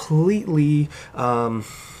completely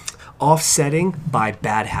offsetting by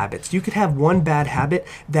bad habits. You could have one bad habit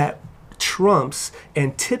that trumps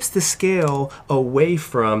and tips the scale away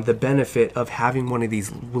from the benefit of having one of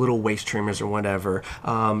these little waist trimmers or whatever.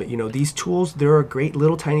 These tools, they're a great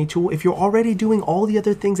little tiny tool. If you're already doing all the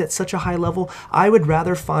other things at such a high level, I would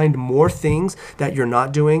rather find more things that you're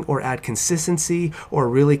not doing, or add consistency, or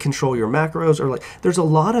really control your macros, or there's a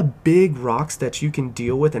lot of big rocks that you can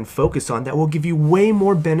deal with and focus on that will give you way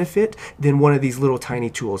more benefit than one of these little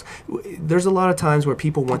tiny tools. There's a lot of times where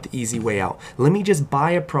people want the easy way out. Let me just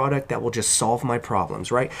buy a product that will just solve my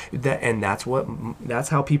problems, right? That's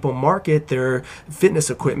how people market their fitness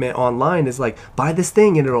equipment online, is like, buy this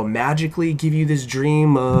thing and it'll magically give you this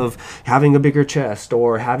dream of having a bigger chest,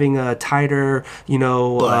 or having a tighter,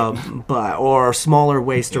 butt, or smaller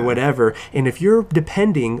waist, or whatever. And if you're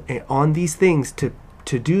depending on these things to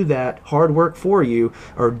do that hard work for you,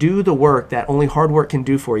 or do the work that only hard work can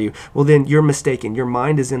do for you, well, then you're mistaken. Your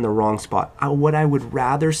mind is in the wrong spot. What I would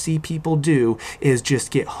rather see people do is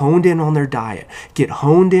just get honed in on their diet, get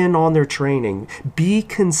honed in on their training, be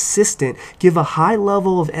consistent, give a high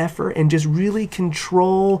level of effort, and just really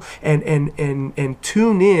control and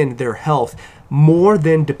tune in their health, more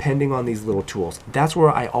than depending on these little tools. That's where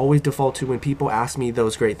I always default to when people ask me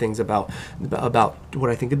those great things about what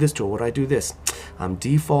I think of this tool, what I do this. I'm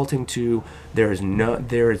defaulting to there is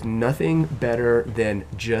nothing better than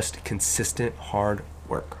just consistent hard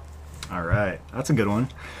work. All right, that's a good one.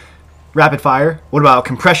 Rapid fire. What about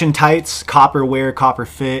compression tights, copper wear, copper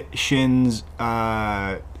fit, shins,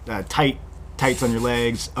 tights on your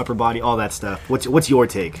legs, upper body, all that stuff? What's your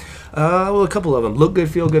take? Well, a couple of them. Look good,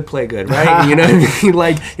 feel good, play good, right? You know what I mean?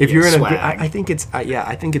 Like, if you're in swag. I think it's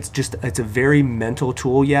it's a very mental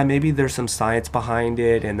tool. Yeah, maybe there's some science behind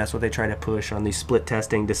it, and that's what they try to push on these split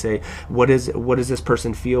testing to say what does this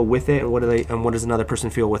person feel with it, and what does another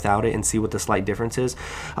person feel without it, and see what the slight difference is.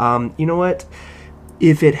 You know what?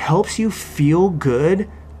 If it helps you feel good,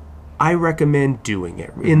 I recommend doing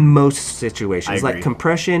it in most situations. Like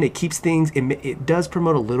compression, it keeps things, it does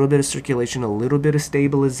promote a little bit of circulation, a little bit of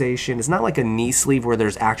stabilization. It's not like a knee sleeve where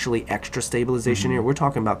there's actually extra stabilization here. We're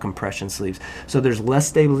talking about compression sleeves. So there's less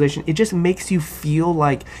stabilization. It just makes you feel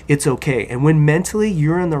like it's okay. And when mentally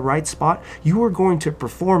you're in the right spot, you are going to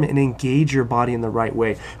perform and engage your body in the right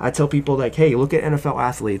way. I tell people, like, hey, look at NFL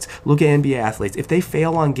athletes, look at NBA athletes. If they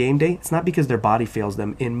fail on game day, it's not because their body fails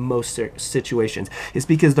them in most situations. It's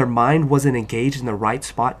because their mind wasn't engaged in the right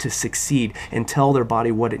spot to succeed and tell their body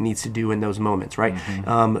what it needs to do in those moments, right?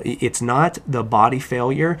 It's not the body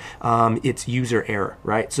failure, it's user error,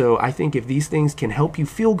 right? So I think if these things can help you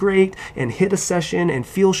feel great and hit a session and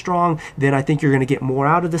feel strong, then I think you're going to get more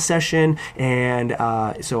out of the session. And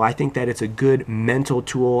so I think that it's a good mental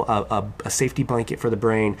tool, a safety blanket for the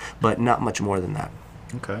brain, but not much more than that.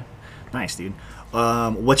 Okay, nice, dude.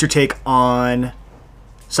 What's your take on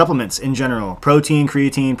supplements in general? Protein,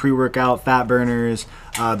 creatine, pre-workout, fat burners,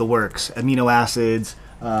 the works, amino acids.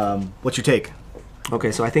 What's your take?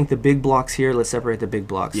 Okay, so I think the big blocks here, let's separate the big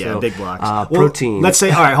blocks. Yeah, so, big blocks. Protein. Let's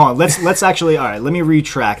say, all right, hold on. Let's actually, all right, let me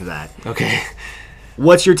retract that. Okay.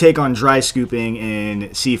 What's your take on dry scooping in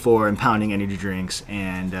C4 and pounding energy drinks?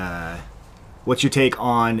 And what's your take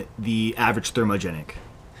on the average thermogenic?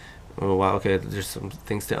 Oh, wow. Okay, there's some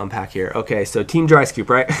things to unpack here. Okay, so Team Dry Scoop,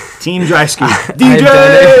 right? Team Dry Scoop.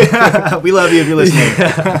 DJ! We love you if you're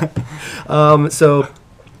listening. So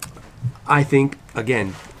I think,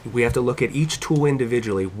 again, we have to look at each tool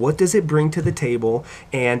individually. What does it bring to the table?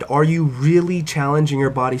 And are you really challenging your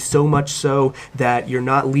body so much so that you're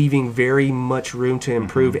not leaving very much room to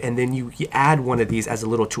improve? And then you add one of these as a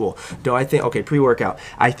little tool. Do I think, okay, pre-workout,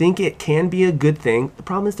 I think it can be a good thing. The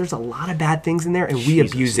problem is there's a lot of bad things in there, and we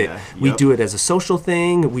abuse it. We do it as a social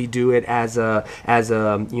thing. We do it as a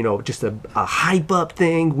just a hype up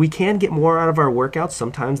thing. We can get more out of our workouts.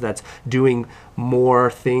 Sometimes that's doing more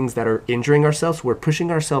things that are injuring ourselves. We're pushing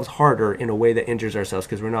ourselves harder in a way that injures ourselves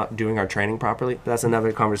because we're not doing our training properly. That's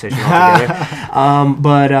another conversation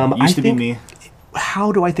altogether. Used to be me.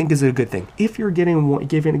 how do I think is it a good thing? If you're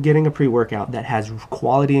getting a pre-workout that has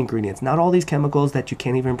quality ingredients, not all these chemicals that you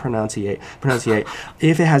can't even pronunciate,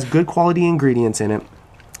 if it has good quality ingredients in it,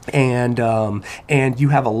 and you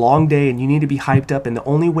have a long day and you need to be hyped up, and the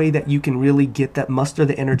only way that you can really muster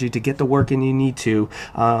the energy to get the work in you need to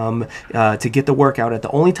get the workout at the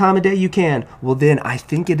only time of day you can, well then I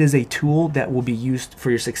think it is a tool that will be used for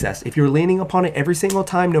your success. If you're leaning upon it every single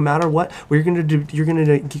time, no matter what, you're going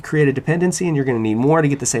to create a dependency, and you're going to need more to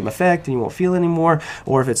get the same effect, and you won't feel anymore.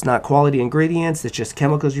 Or if it's not quality ingredients, it's just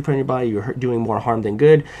chemicals you put in your body, you're doing more harm than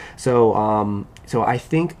good. So I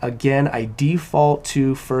think, again, I default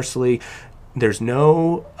to, firstly, there is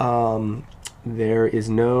no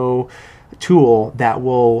tool that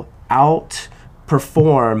will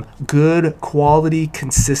outperform good, quality,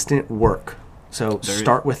 consistent work. So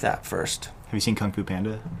start with that first. Have you seen Kung Fu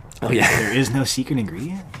Panda? Oh, yeah. There is no secret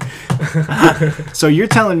ingredient? So you're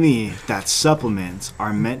telling me that supplements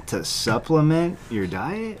are meant to supplement your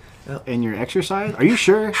diet and your exercise? Are you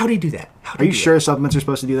sure? How do you do that? Are you sure supplements are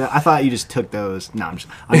supposed to do that? I thought you just took those. No, I'm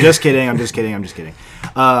just kidding. I'm just kidding.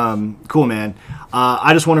 Cool, man.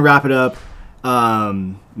 I just want to wrap it up.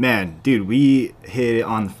 Man, dude, we hit it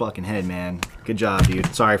on the fucking head, man. Good job,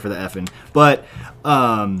 dude. Sorry for the effing. But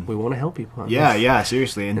we want to help people. Yeah,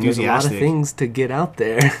 seriously. Enthusiastic. And there's a lot of things to get out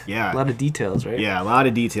there. Yeah. A lot of details, right? Yeah, a lot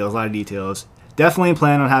of details. Definitely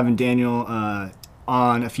plan on having Daniel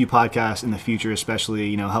on a few podcasts in the future,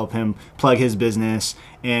 especially, help him plug his business.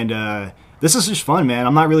 And this is just fun, man.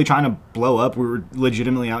 I'm not really trying to blow up. We're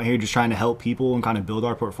legitimately out here just trying to help people and kind of build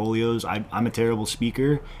our portfolios. I'm a terrible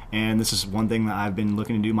speaker, and this is one thing that I've been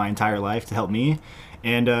looking to do my entire life to help me.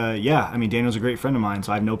 And Daniel's a great friend of mine,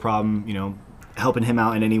 so I have no problem, helping him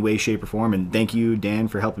out in any way, shape, or form. And thank you, Dan,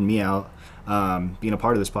 for helping me out, being a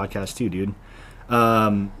part of this podcast too, dude.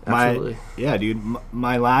 Absolutely.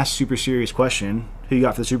 My last super serious question: who you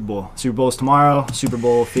got for the Super Bowl? Super Bowl's tomorrow. Super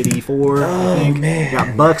Bowl 54. I think. Man. You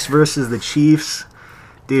got Bucks versus the Chiefs,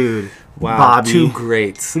 dude. Wow, Bobby. two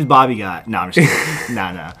greats. Who's Bobby got? No, I'm just kidding.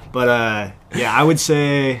 No. But I would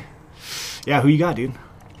say, who you got, dude?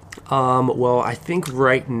 Well, I think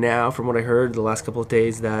right now, from what I heard the last couple of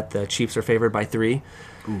days, that the Chiefs are favored by 3.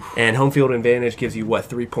 Oof. And home field advantage gives you,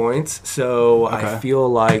 3 points? So okay. I feel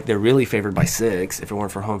like they're really favored by 6 if it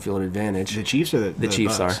weren't for home field advantage. The Chiefs or the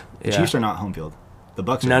Chiefs Bucks? are. The Chiefs are not home field. The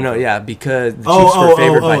Bucks are because the Chiefs were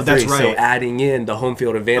favored by 3. That's right. So adding in the home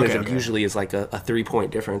field advantage usually is like a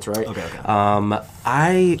 3-point difference, right? Okay.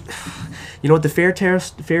 The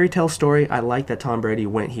fairy tale story, I like that Tom Brady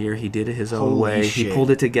went here. He did it his own way. Shit. He pulled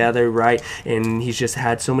it together, right? And he's just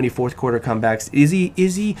had so many fourth quarter comebacks. Is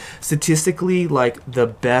he statistically like the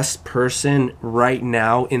best person right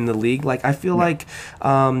now in the league? Like, I feel like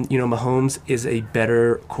Mahomes is a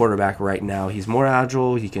better quarterback right now. He's more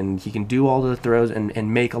agile. He can do all the throws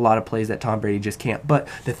and make a lot of plays that Tom Brady just can't. But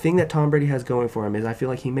the thing that Tom Brady has going for him is I feel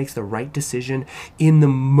like he makes the right decision in the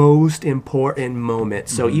most important moment.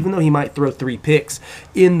 So even though he might throw 3 picks,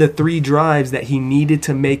 in the 3 drives that he needed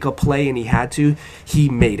to make a play and he had to, he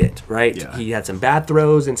made it, right? Yeah. He had some bad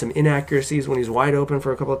throws and some inaccuracies when he's wide open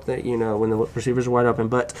for a couple of things, when the receivers are wide open.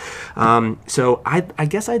 But so I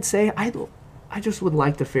guess I'd say I just would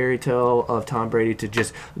like the fairy tale of Tom Brady to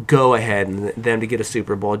just go ahead and them to get a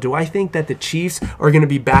Super Bowl. Do I think that the Chiefs are going to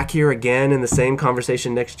be back here again in the same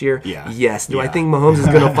conversation next year? Yeah. Yes. Do I think Mahomes is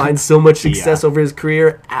going to find so much success over his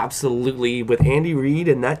career? Absolutely. With Andy Reid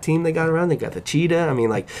and that team they got around, they got the cheetah. I mean,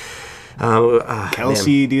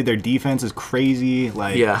 Kelsey, dude, their defense is crazy.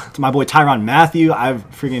 It's my boy Tyrann Mathieu. I've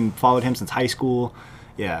freaking followed him since high school.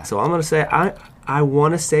 Yeah. So I'm going to say I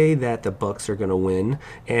want to say that the Bucks are going to win,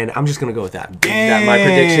 and I'm just going to go with that. That's my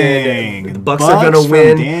prediction. The Bucks are going to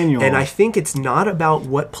win, Daniel. And I think it's not about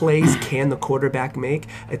what plays can the quarterback make.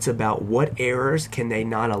 It's about what errors can they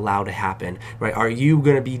not allow to happen, right? Are you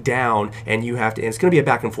going to be down and you have to – and it's going to be a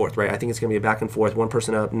back and forth, right? I think it's going to be a back and forth, one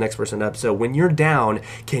person up, next person up. So when you're down,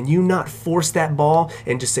 can you not force that ball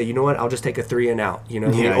and just say, you know what, I'll just take a 3 and out,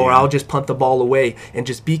 or I'll just punt the ball away and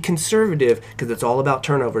just be conservative because it's all about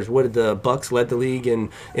turnovers. What did the Bucks led the league in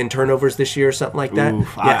turnovers this year or something like that?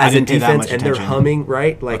 Oof, as a defense, and they're humming,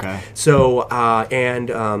 right? So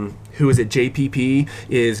who is it? JPP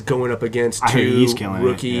is going up against 2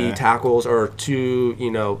 rookie tackles or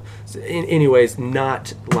 2, anyways,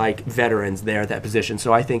 not like veterans there at that position.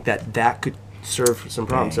 So I think that could serve some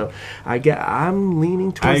problems. So I'm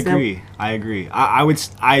leaning towards them. I agree.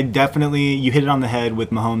 I definitely, you hit it on the head with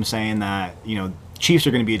Mahomes saying that, Chiefs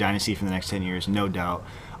are going to be a dynasty for the next 10 years, no doubt.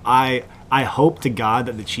 I hope to God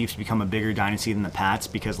that the Chiefs become a bigger dynasty than the Pats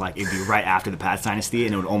because, it'd be right after the Pats dynasty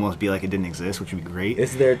and it would almost be like it didn't exist, which would be great.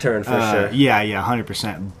 It's their turn for sure. Yeah,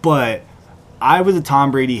 100%. But I was a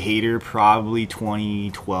Tom Brady hater probably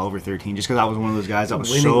 2012 or 13, just because I was one of those guys that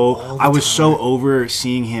was so over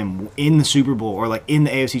seeing him in the Super Bowl or like in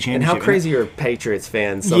the AFC Championship. And how crazy are Patriots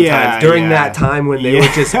fans sometimes during that time when they were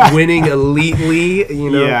just winning elitely,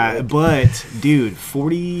 you know? Yeah, but dude,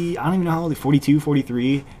 40, I don't even know how old, 42,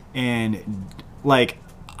 43, and like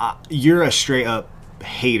you're a straight up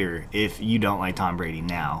hater if you don't like Tom Brady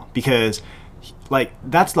now, because like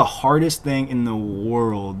that's the hardest thing in the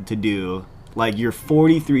world to do. Like, you're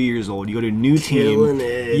 43 years old, you go to a new team.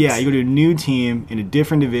 Yeah, you go to a new team in a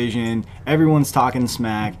different division. Everyone's talking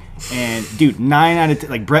smack, and dude, 9 out of 10,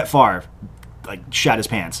 like Brett Favre, like shat his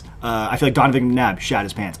pants. I feel like Donovan McNabb shat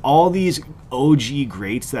his pants. All these OG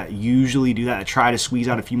greats that usually do that try to squeeze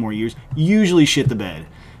out a few more years usually shit the bed.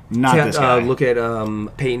 Not this guy. Look at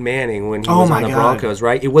Peyton Manning when he was on the Broncos,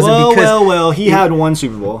 right? It wasn't he had one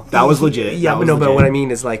Super Bowl. That was legit. Yeah, but what I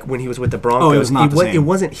mean is, like, when he was with the Broncos, it was not the same. It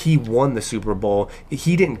wasn't he won the Super Bowl.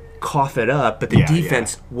 He didn't cough it up, but the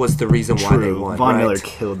defense was the reason why they won. Von Miller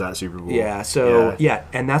killed that Super Bowl. Yeah,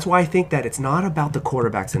 and that's why I think that it's not about the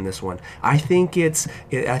quarterbacks in this one. I think the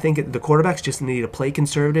quarterbacks just need to play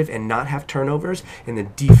conservative and not have turnovers, and the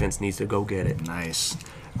defense needs to go get it. Nice.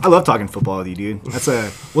 I love talking football with you, dude.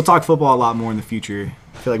 We'll talk football a lot more in the future.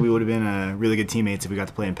 I feel like we would have been really good teammates if we got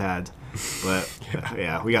to play in pads. But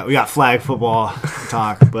yeah, we got flag football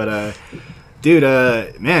talk. But dude,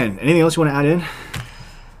 man, anything else you want to add in?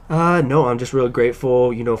 No, I'm just really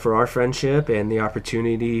grateful, for our friendship and the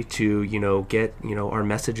opportunity to, get, our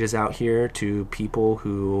messages out here to people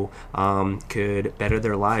who could better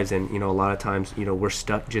their lives. And, a lot of times, we're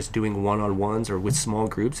stuck just doing one-on-ones or with small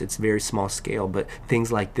groups. It's very small scale, but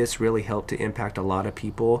things like this really help to impact a lot of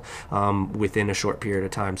people within a short period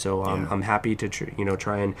of time. So I'm happy to,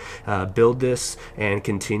 try and build this and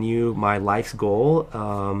continue my life's goal.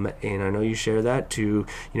 And I know you share that to,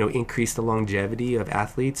 increase the longevity of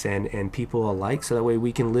athletes and people alike, so that way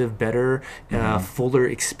we can live better, fuller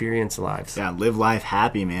experience lives. Yeah, live life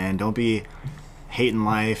happy, man. Don't be hating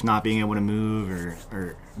life, not being able to move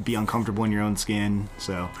or be uncomfortable in your own skin.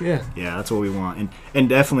 So yeah, that's what we want. And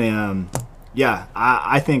definitely,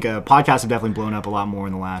 I think podcasts have definitely blown up a lot more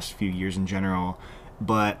in the last few years in general.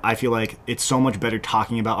 But I feel like it's so much better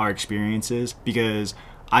talking about our experiences, because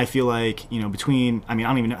I feel like, I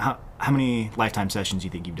don't even know how many lifetime sessions you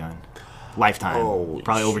think you've done. Lifetime,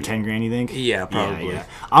 probably over 10 grand. You think? Yeah, probably. Yeah.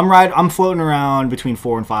 I'm floating around between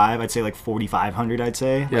 4 and 5. I'd say like 4,500. I'd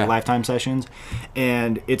say like lifetime sessions,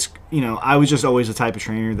 and it's I was just always the type of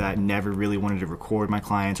trainer that never really wanted to record my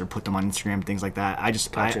clients or put them on Instagram and things like that.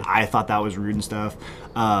 I thought that was rude and stuff.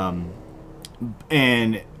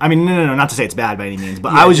 And I mean, no, not to say it's bad by any means,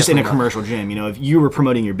 but I was just in a commercial gym. If you were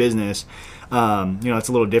promoting your business, it's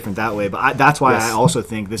a little different that way. But that's why I also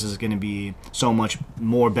think this is going to be so much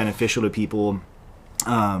more beneficial to people,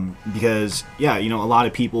 because a lot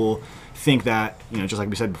of people think that just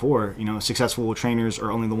like we said before, successful trainers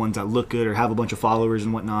are only the ones that look good or have a bunch of followers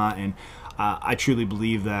and whatnot. And I truly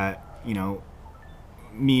believe that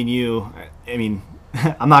me and you, I mean,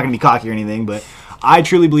 I'm not going to be cocky or anything, but I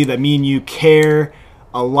truly believe that me and you care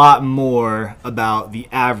a lot more about the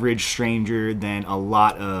average stranger than a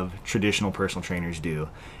lot of traditional personal trainers do.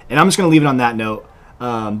 And I'm just going to leave it on that note.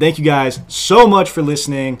 Thank you guys so much for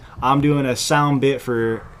listening. I'm doing a sound bit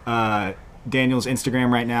for Daniel's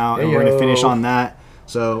Instagram right now, and we're going to finish on that.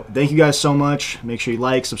 So thank you guys so much. Make sure you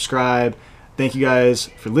like, subscribe. Thank you guys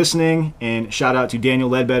for listening, and shout out to Daniel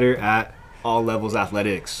Ledbetter at All Levels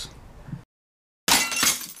Athletics.